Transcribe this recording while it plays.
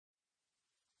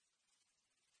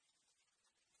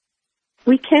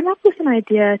We came up with an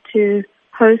idea to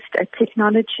host a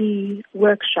technology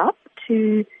workshop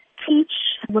to teach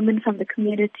women from the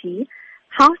community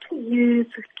how to use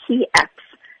key apps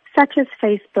such as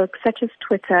Facebook, such as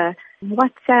Twitter,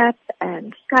 WhatsApp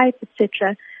and Skype,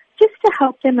 etc., just to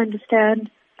help them understand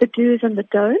the do's and the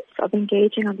don'ts of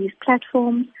engaging on these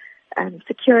platforms,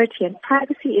 security and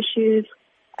privacy issues,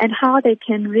 and how they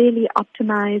can really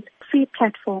optimize free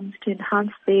platforms to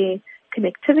enhance their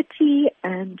connectivity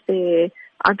and their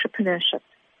entrepreneurship.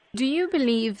 Do you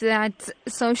believe that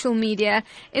social media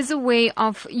is a way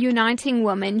of uniting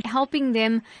women, helping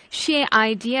them share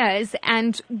ideas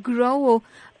and grow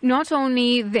not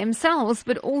only themselves,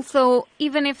 but also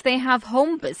even if they have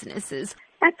home businesses?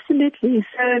 Absolutely.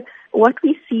 So what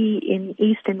we see in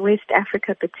East and West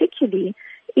Africa particularly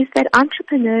is that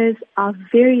entrepreneurs are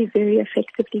very, very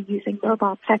effectively using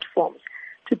mobile platforms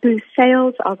to boost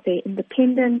sales of their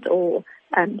independent or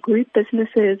group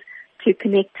businesses, to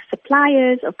connect to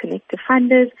suppliers or connect to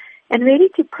funders, and really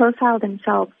to profile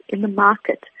themselves in the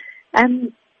market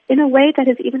in a way that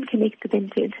has even connected them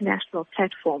to international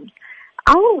platforms.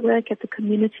 Our work at the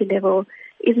community level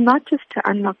is not just to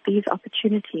unlock these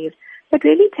opportunities, but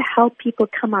really to help people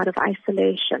come out of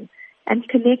isolation and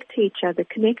connect to each other,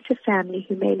 connect to family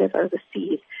who may live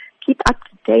overseas, keep up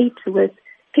to date with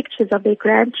pictures of their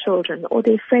grandchildren or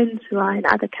their friends who are in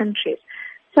other countries.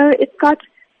 So it's got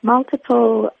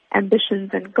multiple ambitions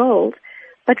and goals,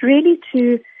 but really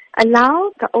to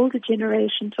allow the older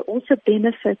generation to also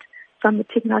benefit from the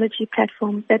technology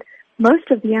platforms that most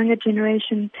of the younger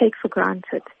generation take for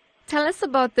granted. Tell us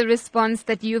about the response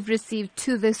that you've received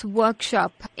to this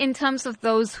workshop in terms of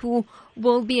those who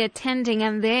will be attending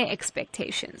and their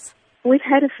expectations. We've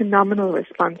had a phenomenal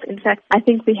response. In fact, I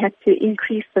think we had to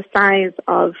increase the size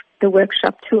of the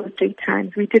workshop 2 or 3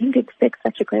 times. We didn't expect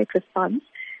such a great response.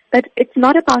 But it's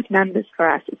not about numbers for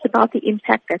us. It's about the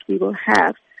impact that we will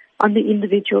have on the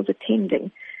individuals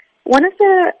attending. One of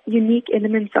the unique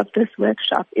elements of this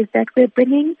workshop is that we're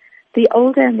bringing the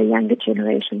older and the younger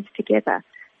generations together.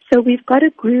 So we've got a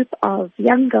group of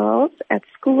young girls at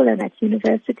school and at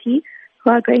university who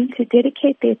are going to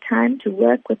dedicate their time to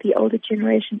work with the older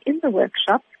generation in the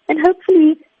workshop and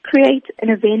hopefully create an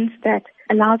event that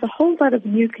allows a whole lot of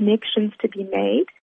new connections to be made